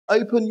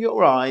open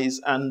your eyes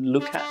and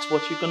look at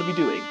what you're going to be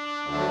doing.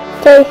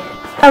 Okay,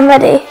 I'm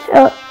ready.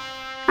 Oh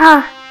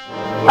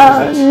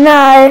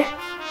no.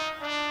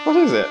 What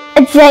is it?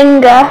 A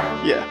Jenga.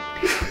 Yeah.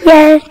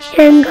 Yeah,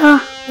 Jenga.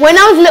 When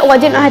I was little, I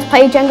didn't know how to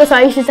play Jenga, so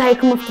I used to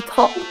take them off the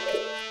top.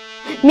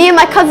 Me and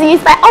my cousin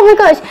used to say, oh my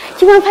gosh,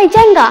 do you want to play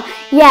Jenga?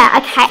 Yeah,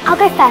 okay, I'll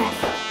go first.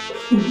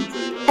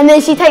 And then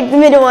she takes the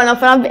middle one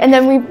off, and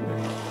then we...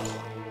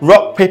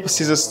 Rock, paper,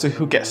 scissors to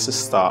who gets to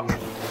start.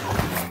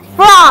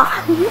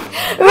 Rock,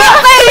 paper,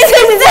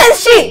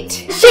 scissors, shoot,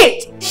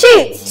 shoot,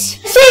 shoot,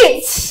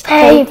 shoot.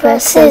 Paper,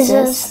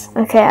 scissors.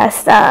 Okay, I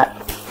start.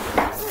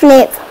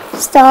 Flip,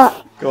 start.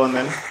 Go on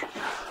then.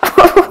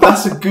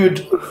 That's a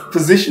good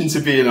position to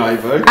be in,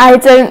 Ivo. I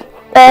don't,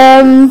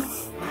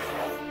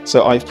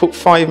 So I've put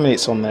 5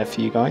 minutes on there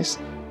for you guys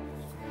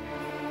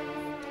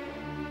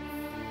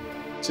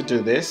to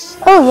do this.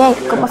 Oh yeah,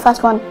 got my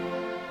first one.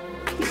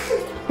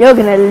 You're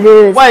gonna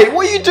lose. Wait,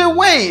 what are you doing?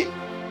 Wait!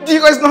 Do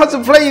you guys know how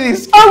to play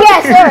this? Oh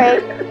yeah,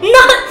 sorry.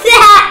 Not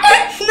that!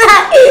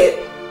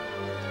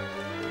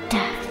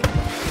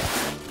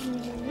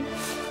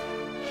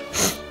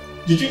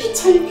 Did you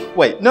just take?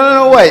 Wait,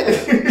 no, wait.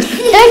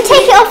 Don't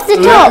take it off the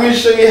top. Let me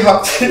show you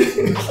how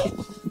to.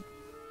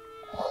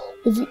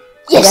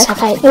 Yes,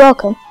 okay. You're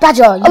welcome.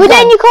 Badger, Are we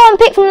doing you can't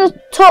pick from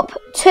the top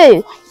 2?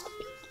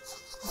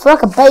 I feel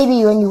like a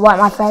baby when you wipe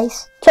my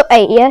face. Top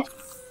 8, yeah?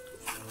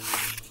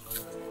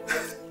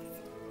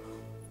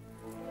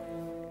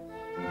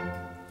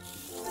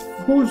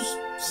 Who's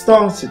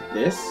started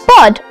this?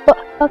 Bud.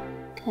 Okay.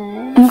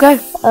 Okay.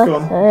 Go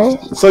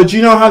on. So do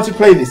you know how to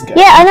play this game?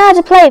 Yeah, I know how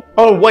to play.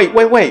 Oh wait.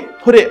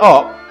 Put it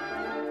up.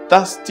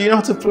 Do you know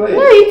how to play?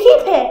 No, you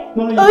keep it.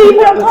 No, you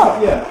put it on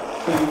top. Yeah.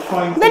 So you're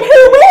trying to. Then who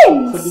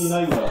wins? So do you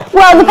know that?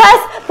 Well,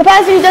 the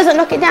person who doesn't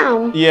knock it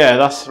down. Yeah,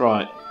 that's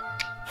right.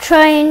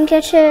 Try and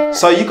get it.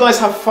 So you guys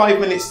have 5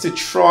 minutes to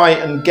try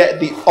and get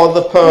the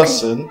other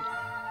person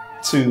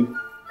to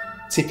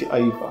tip it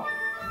over.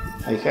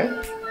 Okay?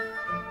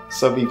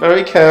 So be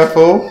very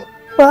careful.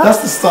 What? That's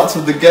the start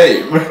of the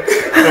game.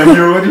 And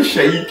you're already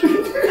shaking.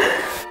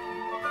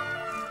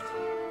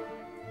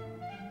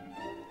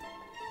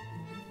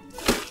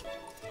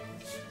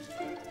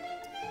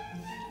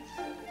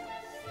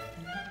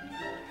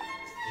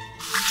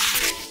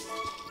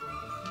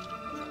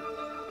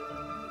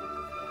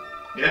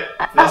 Yeah,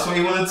 that's what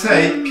you want to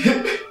take.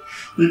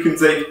 You can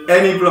take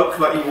any block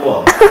that you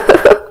want.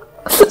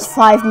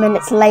 5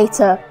 minutes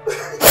later.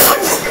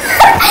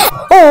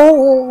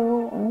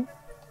 Oh.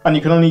 And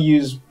you can only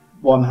use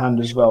one hand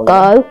as well.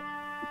 Go.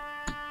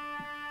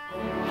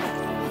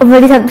 I'm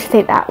really tempted to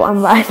take that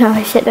one, but I know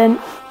I shouldn't.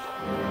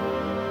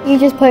 You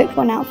just poked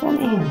one out for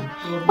me.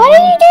 Why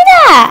did you do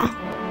that?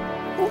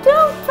 You did it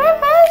on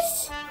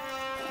purpose.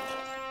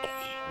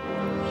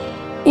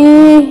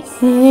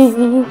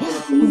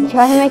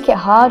 Try to make it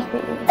hard for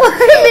you. 5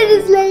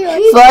 minutes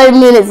later. 5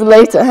 minutes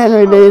later,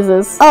 Henry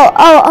loses.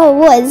 Oh,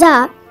 what is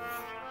that?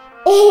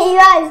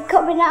 Yeah, it's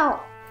coming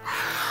out.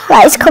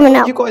 Right, it's coming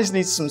out. You guys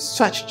need some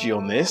strategy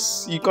on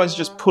this. You guys are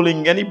just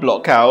pulling any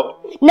block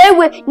out. No,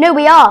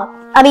 we are.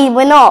 I mean,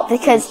 we're not,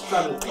 because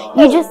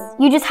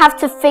you just have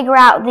to figure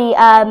out the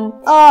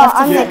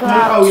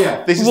Oh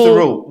yeah, this is the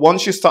rule.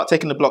 Once you start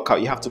taking the block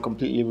out, you have to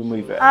completely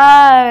remove it.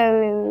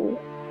 Oh.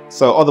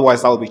 So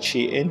otherwise, that will be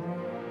cheating.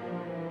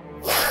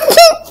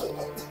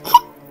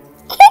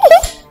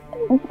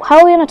 How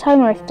are we on a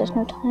timer if there's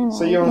no timer?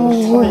 So you're on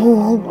a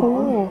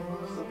timer.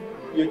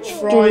 You're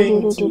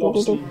trying to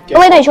obviously get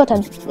wait, no, it's your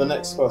turn. the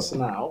next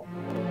person out.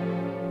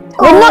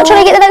 We're not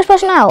trying to get the next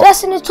person out.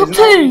 That's in the top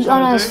 2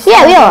 on us.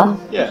 Yeah, we are.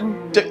 Yeah.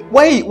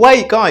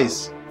 Wait,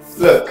 guys.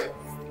 Look.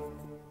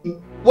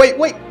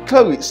 Wait,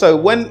 Chloe. So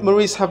when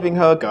Marie's having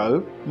her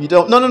go, you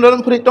don't. No,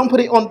 don't put it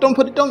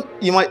on.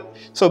 You might.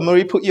 So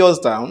Marie, put yours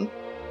down.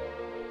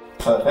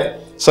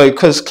 Perfect. So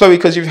Chloe,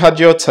 because you've had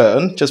your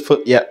turn, just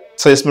put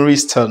So it's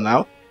Marie's turn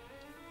now.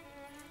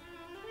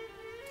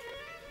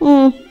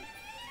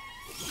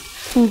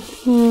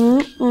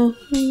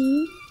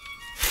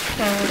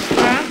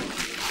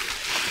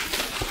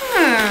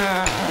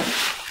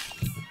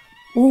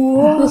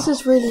 This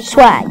is really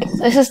swag.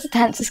 This is the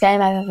tensest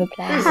game I've ever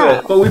played. Is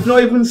it? But we've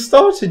not even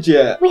started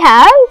yet. We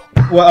have.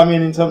 Well, I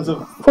mean, in terms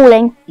of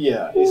Falling.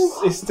 yeah,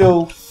 it's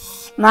still.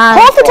 Man.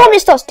 Half the time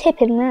it starts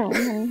tipping round.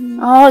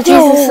 Oh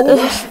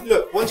Jesus!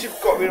 Look, once you've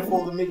got rid of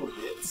all the middle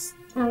bits.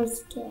 I'm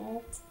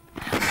scared.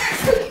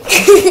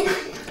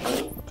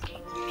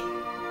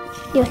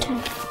 Your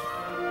turn.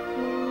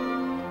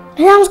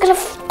 And I was gonna.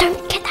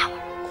 Don't get that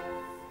one.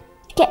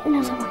 Get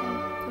another one.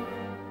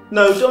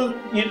 No,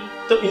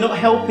 you're not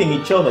helping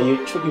each other.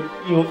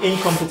 You're in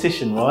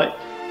competition, right?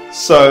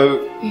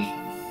 So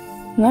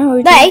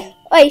No.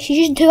 Wait, she's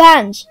using 2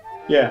 hands.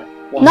 yeah.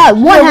 No,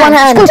 one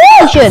hand.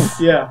 Competition.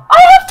 Yeah.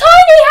 I have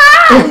tiny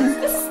hands!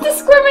 This is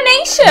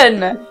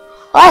discrimination!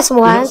 I have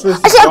small hands. You're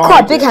not I supposed to actually have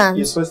quite divide big it. hands.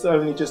 You're supposed to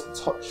only just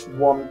touch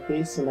one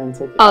piece and then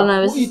take it Oh, out.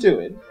 no, What are you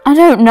doing? I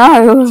don't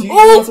know. Do you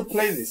know how to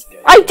play this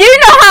game? I do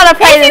know how to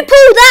play If you this.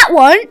 pull that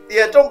one,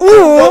 Yeah,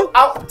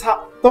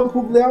 don't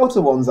pull the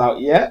outer ones out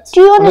yet.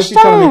 Do you Unless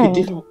you're trying to make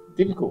it understand?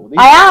 difficult.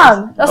 I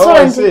am. That's what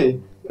I I'm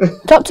see.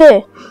 Top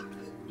 2.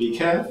 Be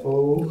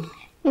careful.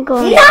 Go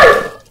on.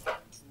 No!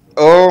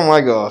 Oh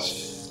my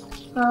gosh.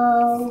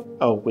 Oh.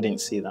 Oh, we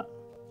didn't see that.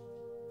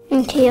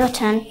 Okay, your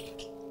turn.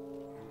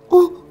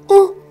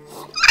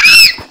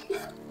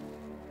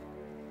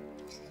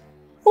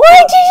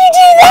 Why did you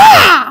do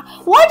that?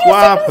 Why do you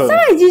What take it from the happened?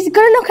 sides? You're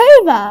gonna knock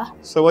over.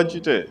 So what'd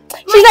you do?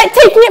 She's like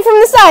taking it from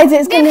the sides.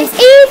 It's gonna. It's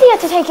easier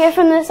to take it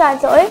from the side,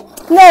 though.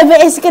 No,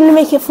 but it's gonna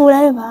make it fall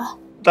over.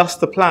 That's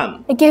the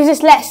plan. It gives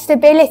us less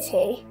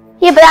stability.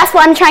 Yeah, but that's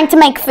what I'm trying to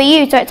make for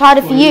you, so it's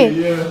harder for you.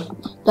 Yeah.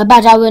 The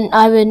badge, I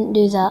wouldn't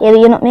do that. Yeah, but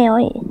you're not me, are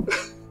you?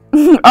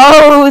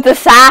 Oh, the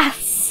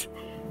sass.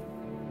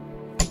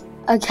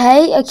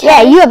 Okay.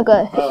 Yeah, you have a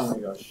go. Oh my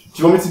gosh.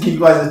 Do you want me to give you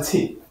guys a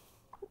tip?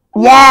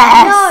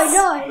 Yes.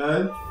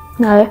 No?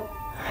 No.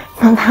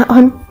 Not that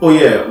one. Oh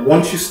yeah,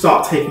 once you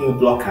start taking a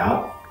block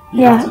out,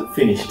 you have to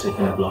finish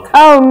taking a block out.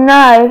 Oh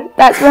no,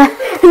 that's where.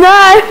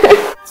 No.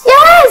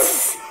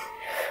 Yes.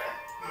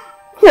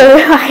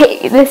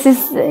 Right. This is.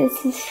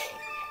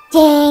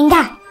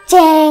 Jenga,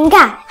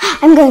 Jenga.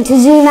 I'm going to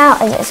zoom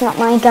out as it's not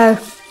my go.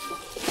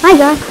 My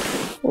go.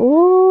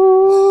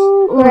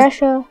 Ooh,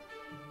 pressure.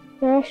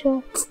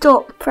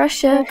 Stop.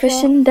 Pressure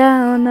pushing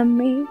down on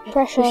me.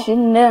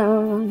 Pushing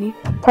down on me.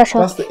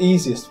 That's the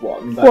easiest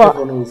one that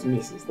everyone always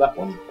misses. That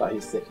one that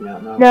he's sticking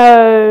out now.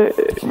 No.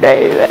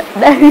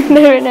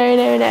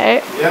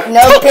 Yeah.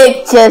 No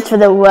pictures for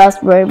the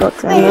worst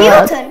Roblox. Wait,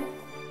 your turn.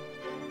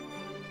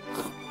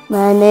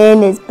 My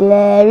name is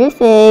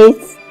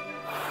Blurryface.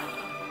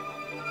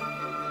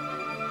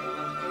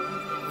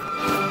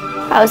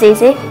 That was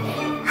easy.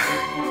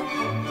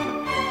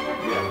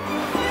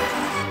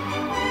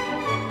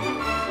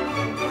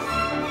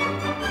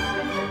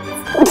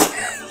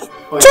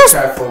 Oh, yeah,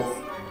 careful.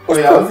 Oh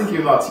yeah, I don't think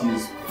you're allowed to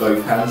use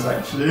both hands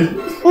actually.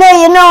 No,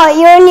 you're not.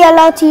 You're only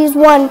allowed to use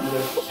one.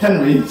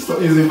 Henry, stop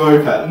using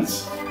both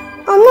hands.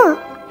 I'm not.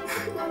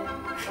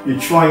 You're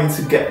trying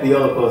to get the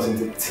other person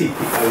to tip it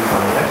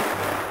over, yeah?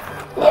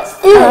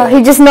 Oh,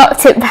 he just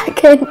knocked it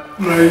back in.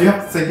 No, you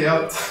have to take it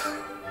out.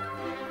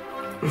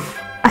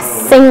 I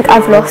think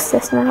I've lost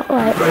this now.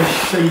 Right. You're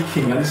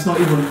shaking and it's not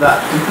even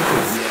that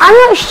difficult. I'm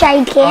not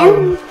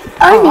shaking.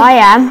 Oh, I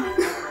am.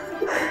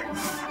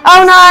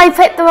 Oh no, I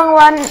picked the wrong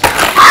one.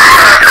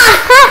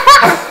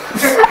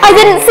 I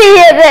didn't see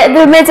it that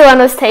the middle one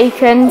was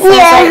taken. So I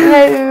was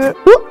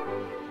like, no.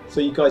 So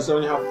you guys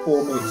only have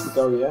 4 minutes to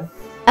go, yeah?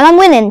 And I'm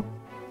winning.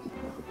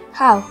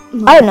 How?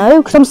 I don't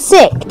know, because I'm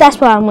sick. That's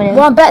why I'm winning.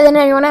 Well, I'm better than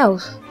anyone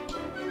else.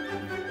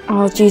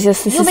 Oh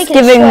Jesus, this You're is making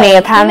giving it me sway.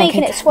 a panic.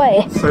 You're making it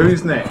sway. So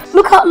who's next?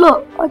 Look.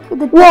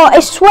 What?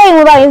 It's swaying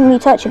without even me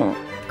touching it.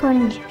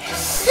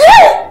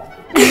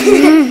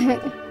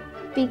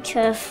 Be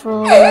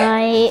careful,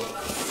 right?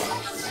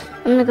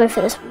 I'm gonna go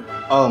for this one.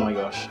 Oh my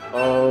gosh.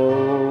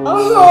 Oh.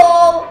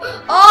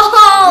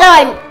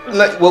 No,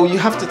 Like, well, you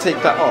have to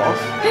take that off.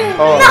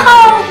 Oh. No!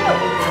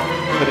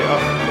 Put it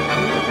up.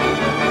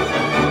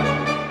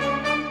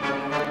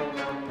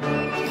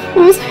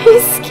 I'm so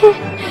scared.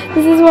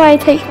 This is why I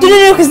take.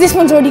 No, because this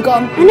one's already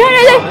gone. No.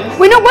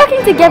 We're not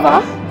working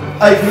together.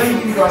 Hey, can I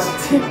give you guys a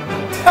tip?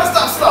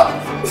 Stop.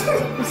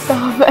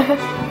 Stop it.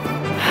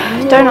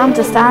 I don't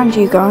understand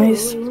you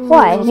guys.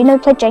 why? Have you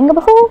never played Jenga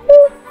before?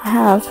 I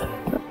have,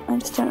 but I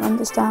just don't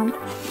understand.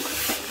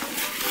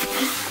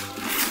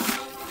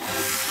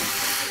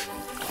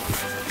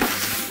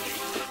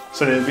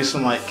 So there'll be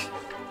some like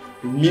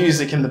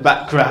music in the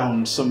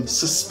background, some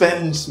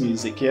suspense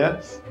music,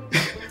 yeah?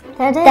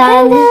 No,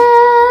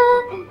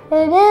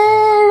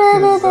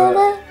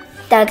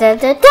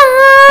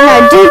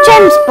 do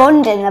James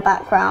Bond in the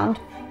background.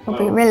 It'll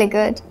be really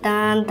good.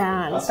 Dun,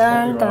 dun, That's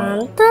dun,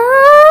 copyright. dun,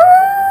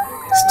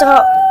 dun.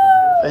 Stop.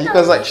 Are you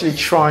guys actually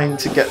trying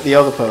to get the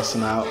other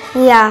person out?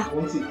 Yeah.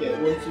 Once you've got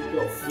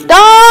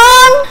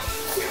Done.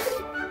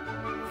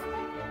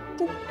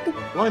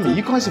 Blimey,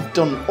 you guys have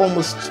done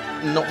almost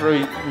not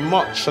very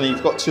much and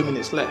you've got 2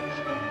 minutes left.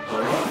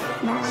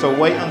 So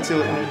wait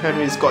until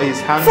Henry's got his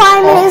hand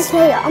 5 off. minutes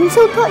later, I'm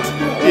still touching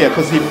it. Yeah,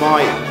 because he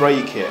might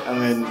break it and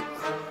then,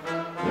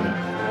 you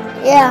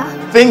know. Yeah.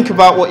 Think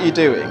about what you're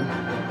doing,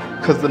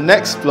 because the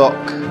next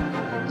block,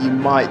 you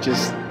might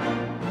just,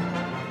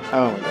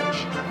 oh my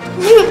gosh.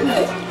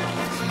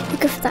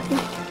 Go for that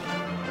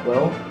one.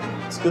 Well,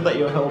 it's good that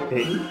you're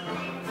helping.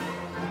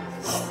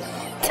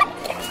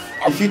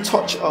 If you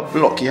touch a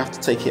block, you have to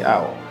take it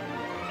out.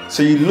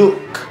 So you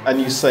look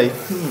and you say,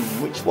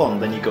 which one?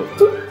 Then you go,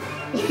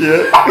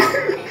 yeah.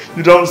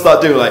 You don't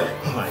start doing like,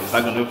 oh, is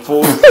that gonna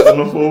fall? Is that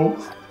gonna fall?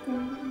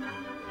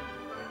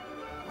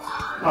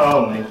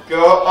 Oh my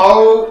god,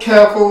 oh,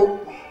 careful.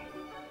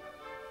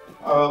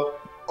 Oh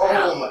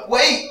my,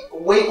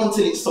 wait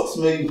until it stops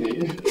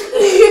moving.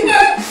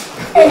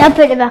 I'll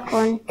put it back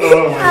on.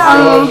 Oh my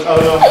gosh, oh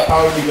no,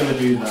 how are you gonna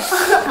do that?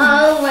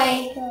 Oh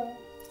my god.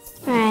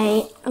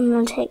 Right, I'm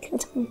gonna take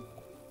this one.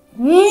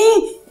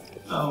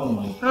 Oh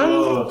my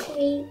god.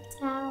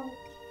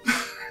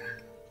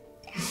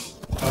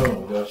 Oh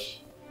my gosh.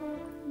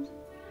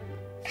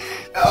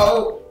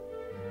 Oh!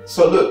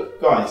 So look,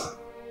 guys,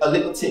 a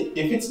little tip.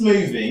 If it's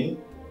moving,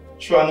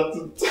 try not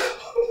to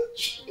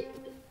touch it.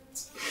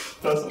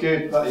 That's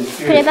good. That is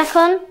good. Put it back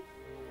on.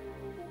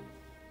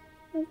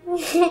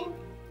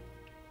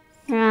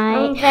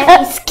 Right. I'm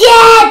very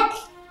scared.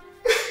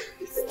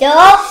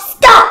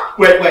 Stop.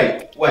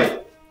 Wait.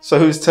 So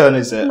whose turn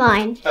is it?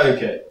 Mine.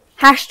 Okay.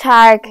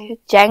 Hashtag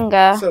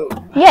Jenga. So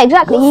Yeah,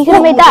 exactly. You could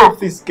have made that.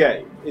 this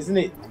game, isn't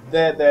it?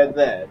 There.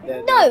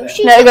 No,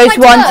 she No, it took goes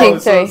my 1,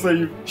 turn. 2,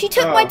 3. She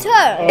took my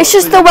turn. It's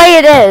just the way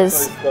it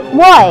is.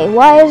 Why?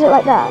 Why is it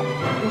like that?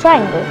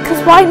 Triangle.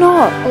 Because why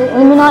not?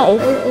 Illuminati.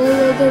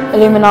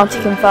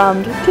 Illuminati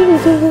confirmed.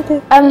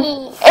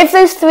 If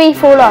those 3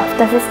 fall off,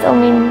 does it still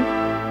mean?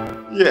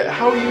 Yeah.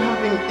 How are you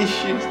having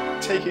issues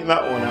taking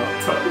that one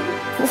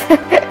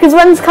out? Because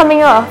one's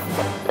coming off.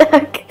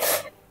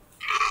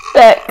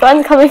 Look,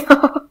 one's coming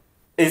off.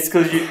 It's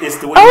because it's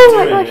the way Oh you're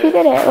my doing gosh, you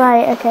did it.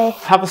 Right, okay.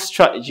 Have a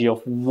strategy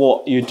of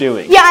what you're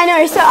doing. Yeah, I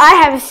know. So I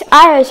have a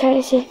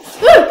strategy.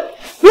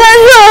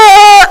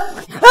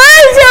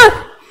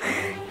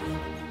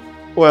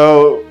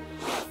 Well,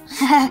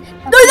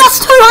 No, that's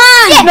 2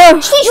 hands. No,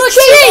 She's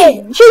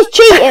cheating. she's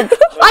cheating.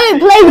 I don't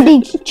play with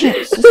these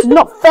cheats. This is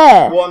not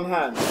fair. one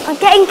hand. I'm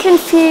getting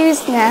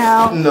confused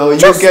now. No,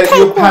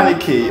 you're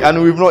panicky,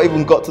 and we've not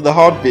even got to the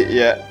hard bit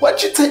yet. Why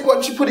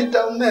don't you put it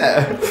down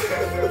there?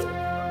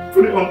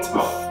 Put it on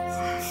top.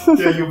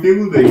 Yeah, you're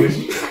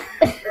building.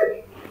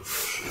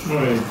 Oh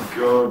my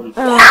god.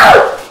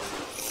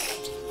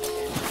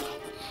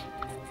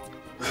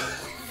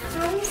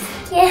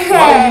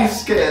 Why are you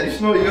scared?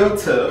 It's not your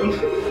turn.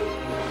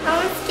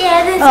 I'm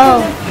scared. It's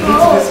Oh.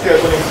 You're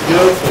scared when it's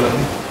your turn.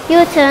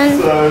 Your turn.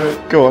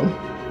 So, go on.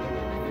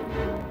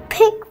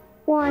 Pick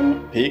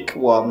one. Pick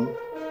one.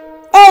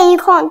 Hey, you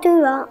can't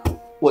do that.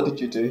 What did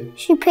you do?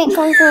 She picked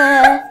one for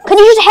her. Can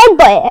you just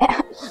headbutt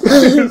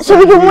it? So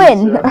we can win.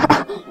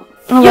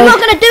 You're not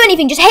gonna do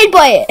anything. Just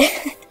headbutt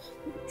it.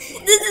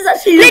 This is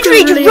actually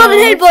literally just run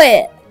and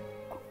headbutt it.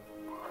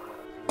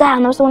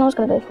 Damn, that was the one I was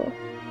going to go for.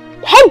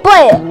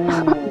 Headbutt it!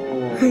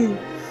 Ooh,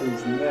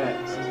 who's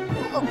next?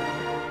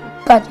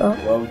 Better.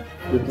 Well,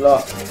 good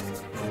luck.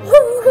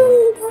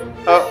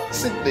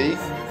 Sydney,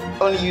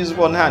 only use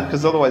one hand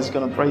because otherwise you're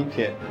going to break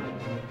it.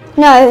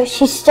 No,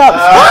 she stopped.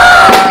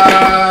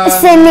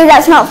 Sydney,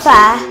 that's not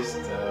fair.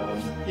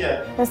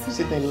 Yeah,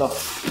 Sydney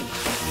lost.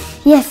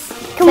 Yes.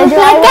 Can we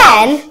play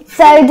again?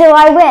 So do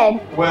I win?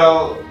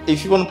 Well,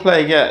 if you want to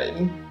play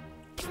again,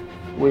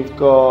 we've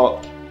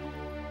got...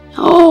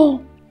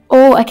 Oh,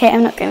 okay,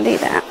 I'm not going to do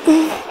that.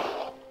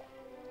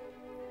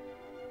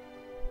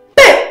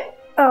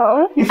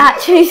 Oh,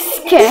 actually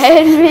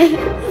scared me.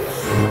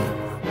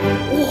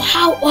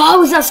 Oh,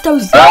 how is that still?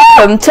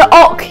 Welcome to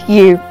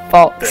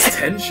ocUKids.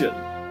 Attention.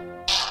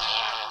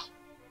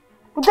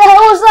 What the hell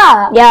was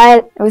that? Yeah,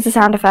 it was a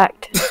sound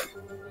effect.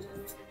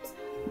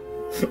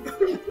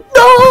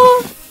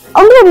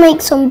 I'm going to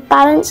make some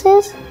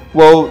balances.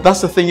 Well,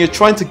 that's the thing, you're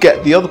trying to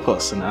get the other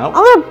person out.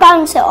 I'm going to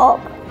balance it up.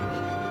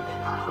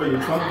 Oh,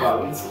 you're trying to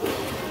balance?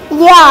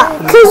 Yeah,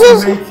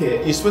 because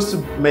You're supposed to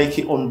make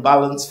it on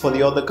balance for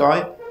the other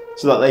guy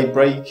so that they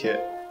break it.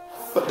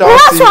 But well,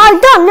 that's Darcy, what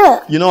I've done,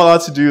 look. you're not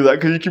allowed to do that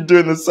because you keep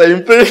doing the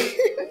same thing.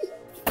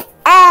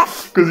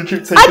 Because you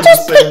keep taking I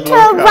just the same picked a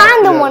block out,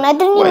 random yeah. one. I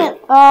didn't Wait. even.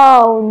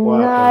 Oh What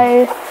no!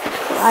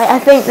 I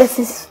think this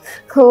is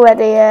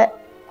already it.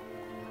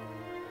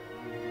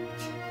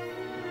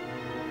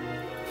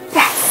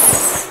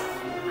 Yes.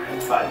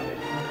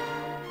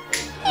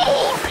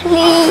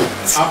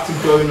 Please. After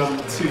go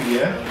number 2,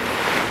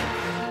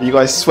 yeah? You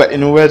guys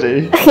sweating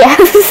already?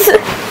 Yes.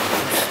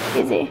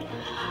 Easy.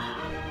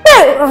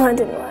 No, oh, it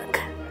didn't work.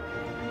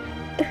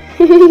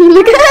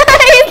 Look at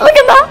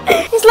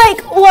that! It's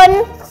like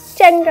one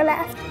Jenga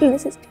left.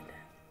 This is.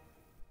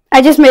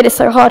 I just made it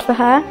so hard for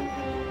her.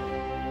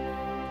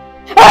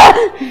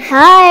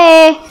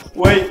 Hi.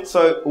 Wait,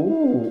 so,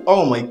 ooh,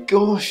 oh my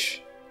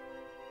gosh.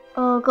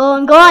 Oh, go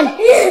on, go on.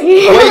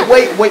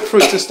 Wait for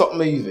it to stop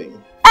moving.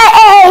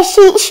 Hey,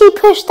 she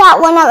pushed that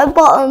one at the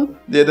bottom.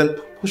 Yeah, then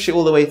push it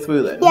all the way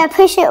through then. Yeah,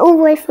 push it all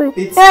the way through.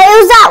 It's- No, it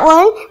was that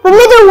one. The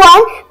middle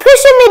one.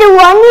 Push the middle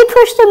one. You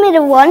push the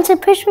middle one. So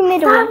push the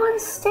middle one. That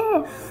one's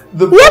stiff.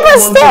 The Yeah, but bottom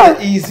ones are still.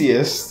 the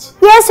easiest.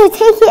 Yeah, so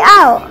take it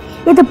out.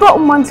 Yeah, the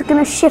bottom ones are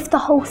going to shift the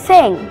whole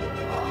thing.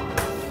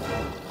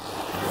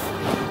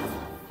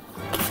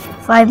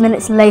 5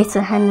 minutes later,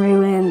 Henry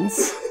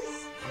wins.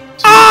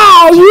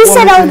 You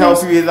said I Want me to was.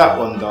 help you with that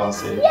one,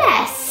 Darcy?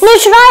 Yes. No,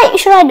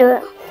 should I do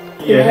it?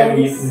 Yeah,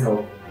 Henry, you can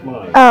help.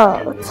 Mine.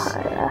 Oh,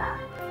 Tyler.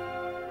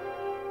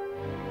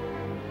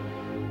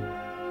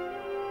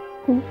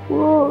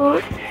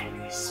 Whoa.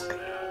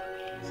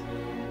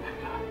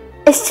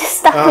 It's just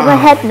stuck in my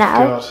head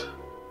now. God.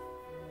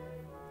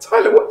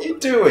 Tyler, what are you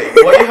doing?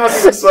 Why are you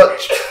having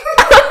such...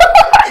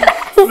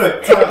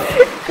 Look, Tyler,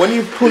 when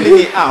you're pulling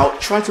it out,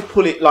 try to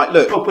pull it like,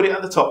 look, put it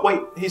at the top. Wait,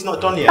 he's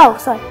not done yet. Oh,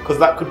 sorry. Because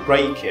that could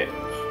break it.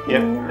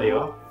 Yep, there you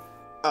are.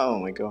 Oh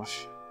my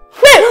gosh.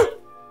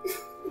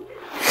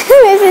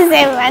 This is it,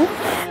 man.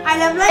 I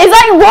love It's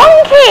like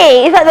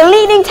wonky! It's like the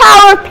Leaning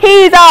Tower of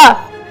Pisa!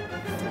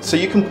 so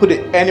you can put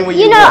it anywhere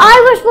you You know, want. I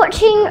was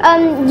watching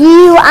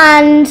you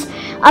and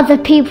other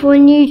people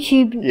on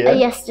YouTube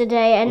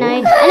yesterday, and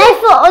I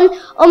thought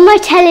on my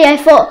telly, I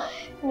thought,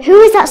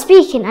 who is that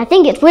speaking? I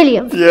think it's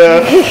William.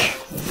 Yeah.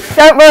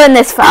 Don't ruin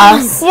this for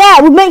us.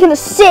 Yeah, we're making a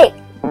sick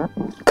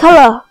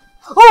colour.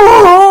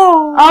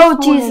 Oh,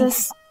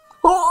 Jesus.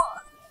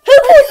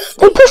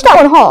 Who pushed that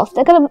one half?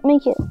 They're gonna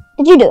make it.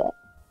 Did you do it?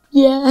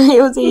 Yeah,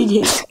 it was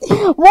Edie.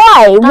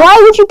 Why? Why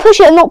would you push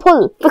it and not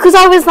pull? Because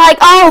I was like,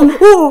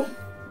 oh,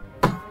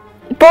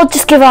 God,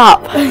 just give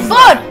up.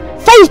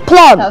 Face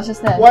plum. That was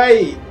just there.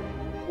 Wait,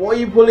 why are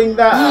you pulling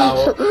that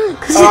out?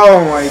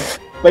 Oh my!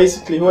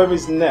 Basically,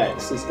 whoever's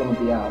next is gonna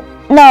be out.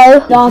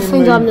 No. I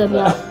think I'm the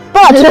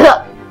But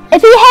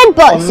if he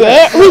headbutts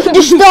it, we can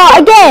just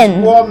start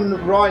again.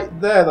 One right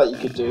there that you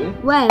could do.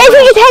 If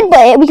we just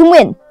headbutt it, we can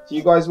win. Do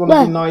you guys want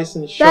to be nice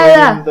and show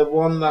him the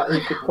one that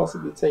he could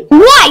possibly take?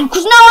 Why?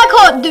 Because now I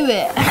can't do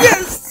it.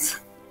 Yes.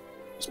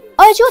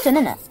 Oh, it's your turn,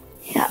 isn't it?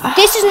 Yeah.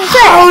 This isn't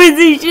fair. How is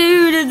he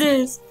doing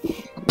this?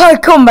 Oh,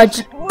 come on,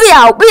 just be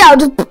out,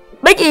 just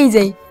make it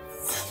easy.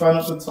 Try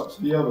not to touch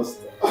the other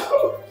stuff.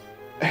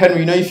 Henry,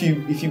 you know if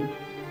you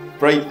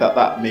break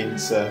that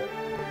means so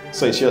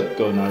it's your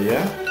go now,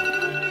 yeah?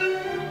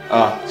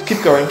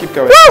 Keep going, it's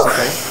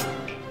okay.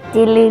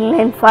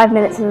 Dealing 5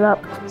 minutes is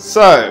up.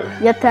 So,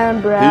 Your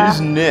turn, bruh.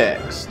 who's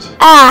next?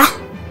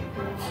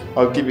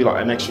 I'll give you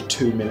like an extra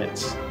 2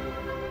 minutes.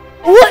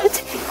 What?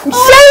 Show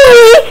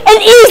me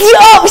an easy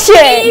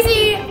option.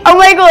 Easy. Oh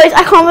my gosh,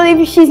 I can't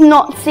believe she's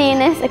not seeing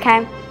this.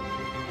 Okay.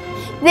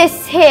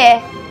 This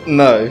here.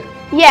 No.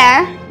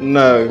 Yeah.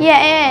 No.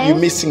 Yeah, it is. You're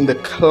missing the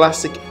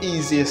classic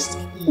easiest.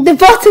 The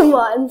bottom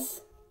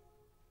ones.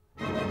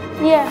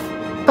 Yeah.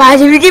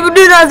 Guys, if you keep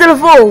doing that, it's gonna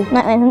fall.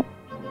 No,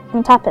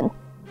 I'm tapping.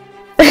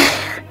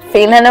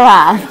 Feeling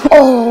around.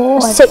 Oh,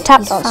 sick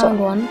tap dance. Found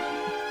one.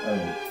 Oh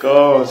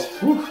God.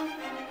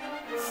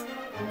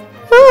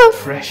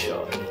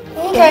 Pressure.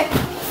 Okay.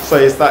 So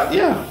is that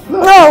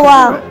Look, Oh,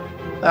 wow.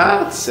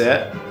 That's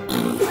it.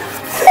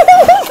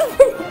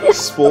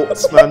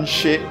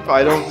 Sportsmanship.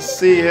 I don't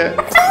see it.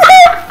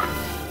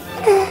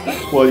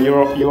 Well,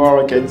 you are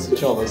against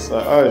each other. So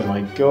oh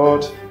my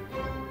God.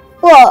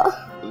 What?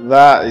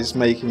 That is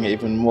making it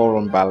even more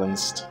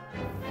unbalanced.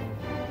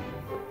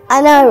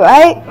 I know,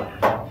 right?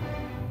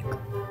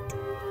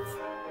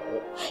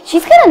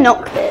 She's gonna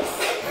knock this.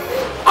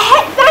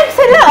 Thanks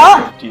a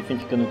lot. Do you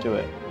think you're gonna do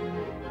it?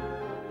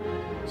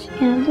 She's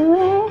gonna do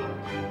it.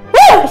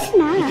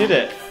 You did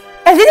it.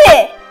 I did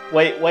it.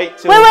 Wait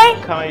till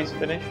Wait. Kai's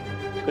finished,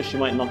 because she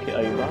might knock it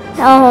over.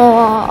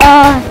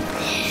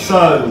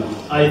 So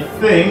I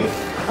think.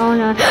 Oh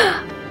no.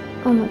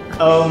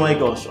 Oh my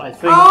gosh! I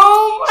think.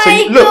 Oh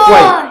my Look,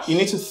 gosh. wait. You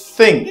need to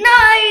think.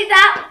 No,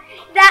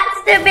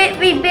 that's the bit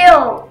we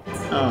built.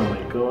 Oh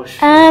my gosh.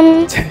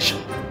 Tension.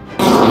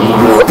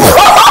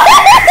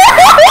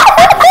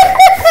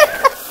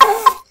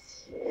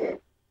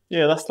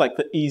 Yeah, that's like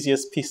the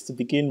easiest piece to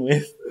begin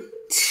with.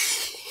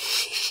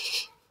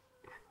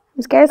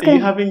 I'm scared. Are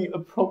you having a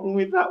problem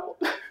with that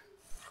one?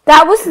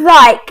 That was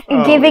like Oh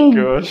my giving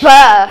gosh.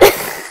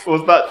 birth.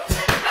 Was that?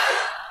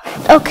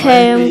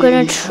 Okay, I'm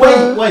gonna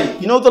try. Wait.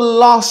 You know the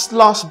last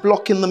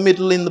block in the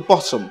middle, in the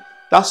bottom.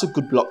 That's a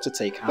good block to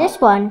take out. This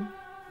one.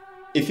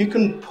 If you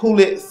can pull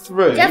it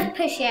through. Just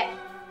push it.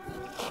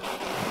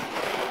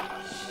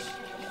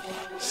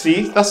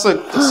 See, that's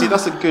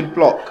a good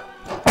block.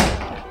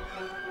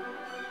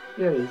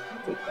 Yeah, you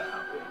can take that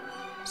out.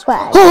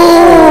 Swear.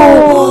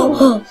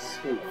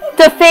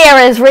 The fear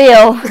is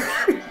real,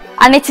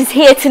 and it is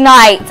here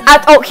tonight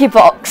at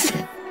ocUBOX.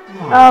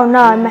 Oh no,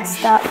 I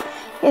messed up.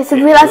 Yeah, so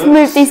we'll have to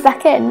move these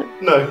back in.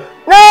 No,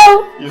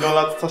 No. you're not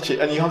allowed to touch it,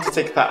 and you have to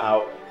take that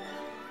out.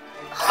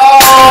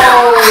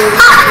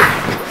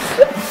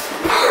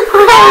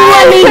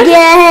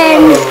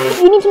 Again.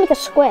 You need to make a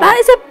square. That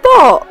is a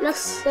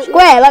box.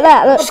 Square like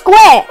that. Look,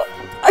 square.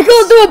 I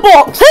can't do a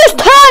box. Whose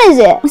turn is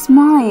it? It's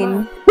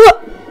mine.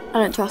 I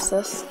don't trust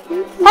this.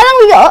 How long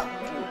we got?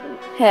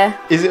 Here.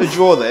 Is it a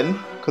draw then?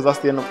 Because that's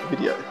the end of the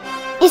video.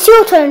 It's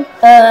your turn.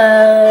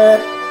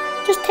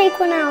 Just take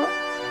one out.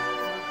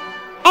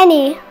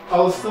 Any. I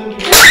was thinking.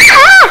 Do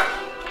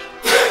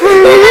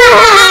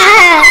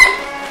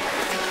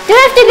you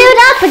have to build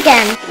up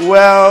again?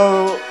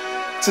 Well,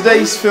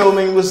 today's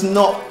filming was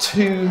not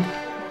too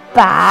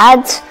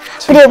Bad,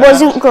 but it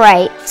wasn't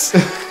great.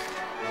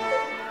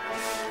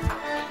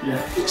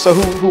 Yeah. So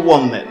who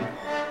won then?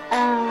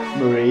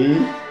 Marie.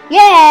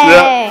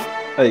 Yay!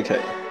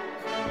 Okay.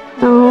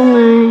 Oh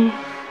my.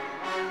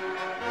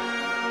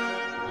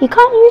 You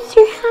can't use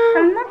your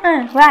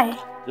hand. Right.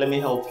 Let me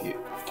help you.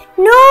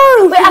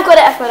 No! Wait, I've got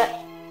it.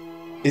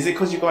 Is it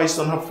because you guys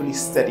don't have really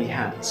steady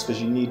hands? Because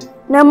you need.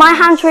 No, my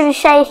hand's really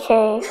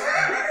shaky.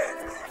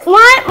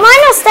 Mine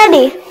are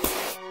steady.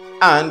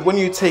 And when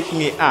you're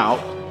taking it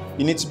out,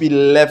 you need to be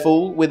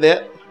level with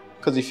it.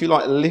 Because if you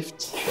like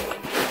lift.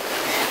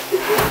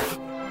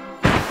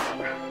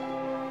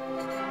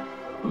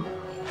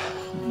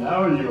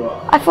 Now you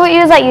are. I thought it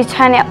was like you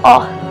turn it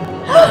off.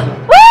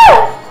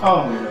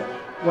 Oh my god.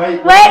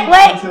 Wait.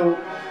 Wait. Until...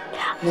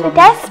 So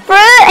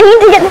desperate. I need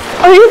to get the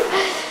phone.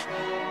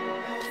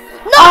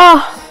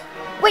 No!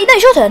 Wait, no,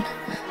 it's your turn.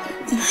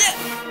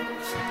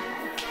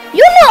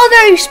 You're not a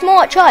very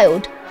smart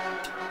child.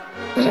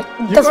 You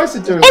guys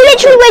are doing It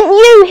literally went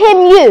you, him,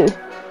 you.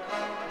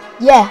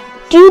 Yeah.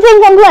 Do you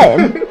think I'm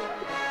playing?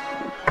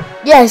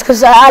 Yes,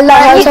 because I love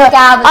I her. think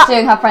Gab was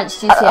doing her French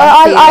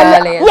GCSE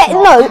earlier. Yeah,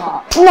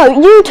 no,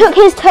 you took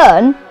his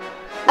turn,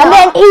 and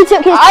then he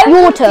took your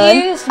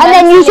turn, and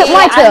then you took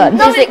my turn.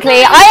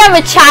 Physically, I am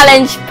a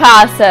challenged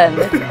person.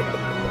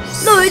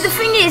 No, the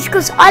thing is,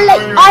 because I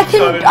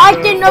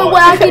didn't know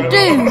what I could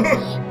do.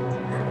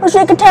 I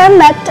should turn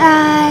back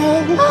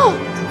time.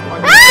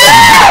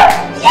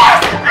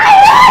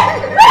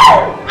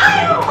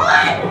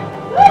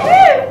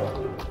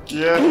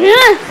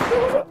 Yeah.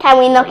 Can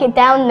we knock it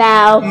down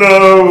now?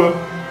 No.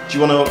 Do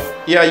you want to?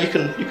 Yeah, you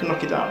can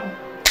knock it down.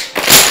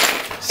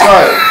 So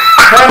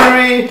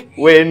Henry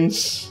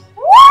wins.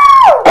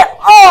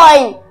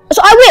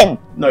 So I win.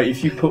 No,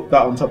 if you put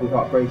that on top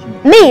without breaking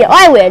it. Me,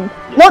 I win.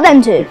 Not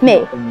them two.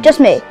 Me. Just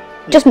me.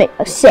 Just me.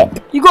 Oh, sick.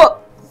 You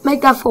got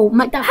make that fall.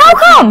 Make that. How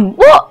come?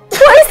 What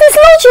is this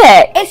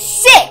logic? It's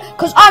sick,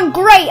 because I'm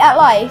great at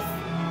life.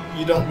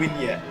 You don't win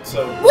yet.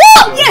 So.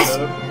 What? Yes.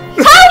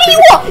 How do you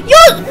what?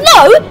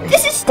 No.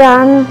 This is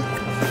Done.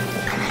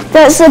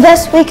 That's the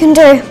best we can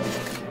do.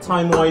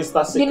 Time-wise,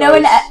 that's it. You know,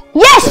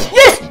 Yes.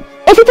 Yes.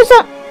 If you put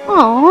that.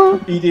 Aww.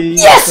 Edie,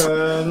 Yes!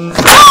 turn.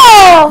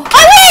 Oh!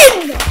 I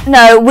win!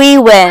 No, we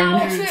win.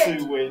 You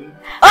two win.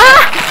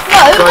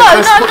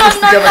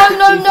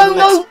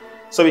 No.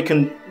 So we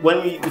can,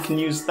 when we can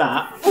use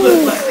that.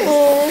 Look, like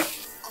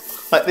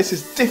this. Like this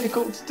is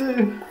difficult to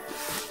do.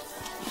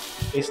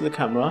 Face the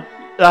camera.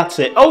 That's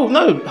it. Oh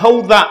no!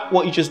 Hold that.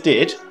 What you just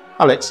did,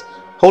 Alex.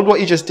 Hold what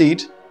you just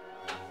did.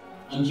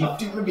 And you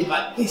do maybe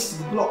like this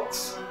in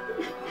blocks.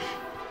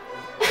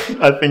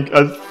 I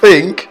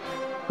think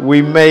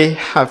we may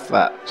have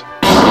that.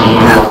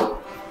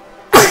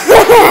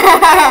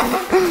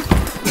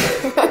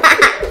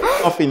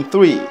 Off in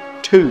 3,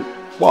 2,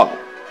 1.